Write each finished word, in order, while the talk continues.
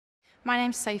My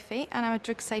name's Sophie and I'm a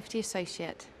Drug Safety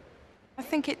Associate. I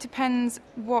think it depends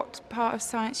what part of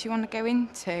science you want to go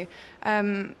into.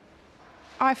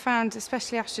 I found,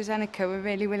 especially AstraZeneca, were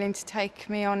really willing to take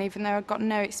me on even though I've got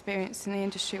no experience in the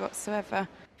industry whatsoever.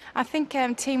 I think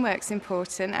teamwork's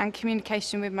important and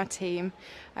communication with my team.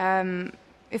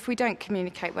 If we don't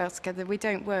communicate well together, we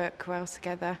don't work well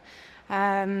together.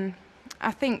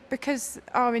 I think because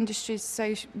our industry is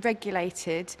so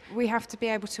regulated, we have to be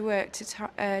able to work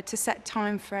to set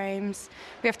time frames.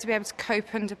 We have to be able to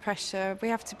cope under pressure. We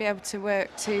have to be able to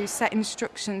work to set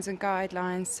instructions and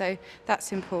guidelines, so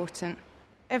that's important.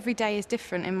 Every day is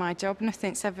different in my job,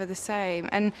 nothing's ever the same.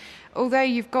 And although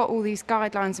you've got all these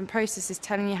guidelines and processes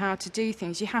telling you how to do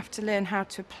things, you have to learn how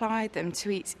to apply them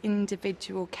to each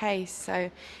individual case,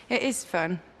 so it is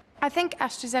fun. I think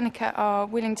AstraZeneca are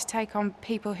willing to take on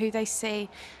people who they see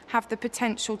have the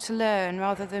potential to learn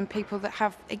rather than people that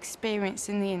have experience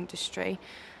in the industry.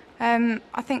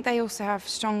 I think they also have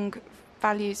strong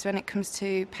values when it comes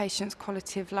to patients'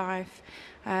 quality of life.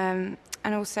 And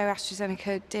also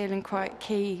AstraZeneca deal in quite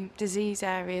key disease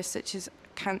areas such as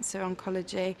cancer,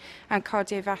 oncology and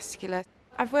cardiovascular.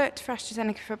 I've worked for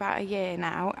AstraZeneca for about a year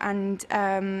now, and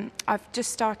I've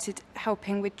just started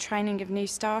helping with training of new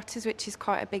starters, which is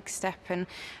quite a big step, and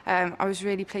I was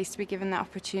really pleased to be given that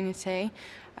opportunity.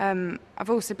 I've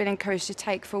also been encouraged to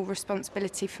take full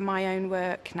responsibility for my own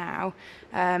work now,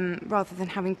 rather than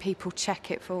having people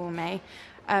check it for me.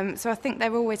 So I think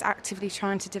they're always actively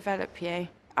trying to develop you.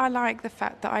 I like the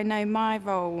fact that I know my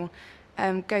role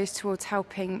goes towards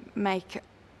helping make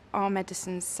our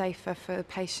medicines safer for the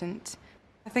patient.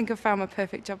 I think I've found my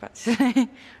perfect job actually. I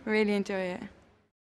really enjoy it.